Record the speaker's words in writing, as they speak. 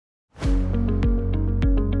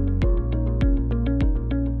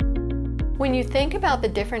When you think about the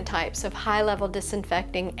different types of high-level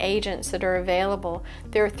disinfecting agents that are available,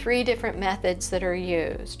 there are three different methods that are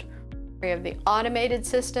used. We have the automated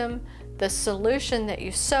system, the solution that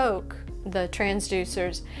you soak, the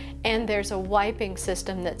transducers, and there's a wiping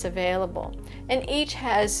system that's available. And each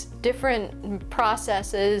has different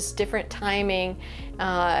processes, different timing,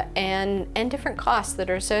 and different costs that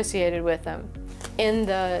are associated with them. In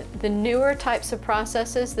the newer types of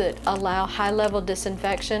processes that allow high-level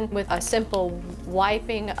disinfection with a simple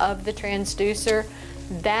wiping of the transducer,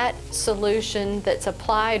 that solution that's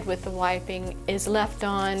applied with the wiping is left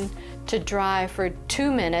on to dry for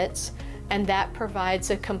 2 minutes, and that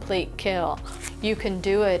provides a complete kill. You can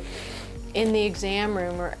do it in the exam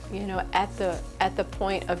room or at the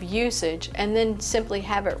point of usage, and then simply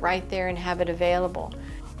have it right there and have it available.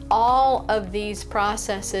 All of these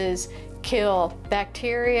processes kill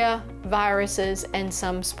bacteria, viruses, and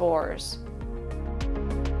some spores.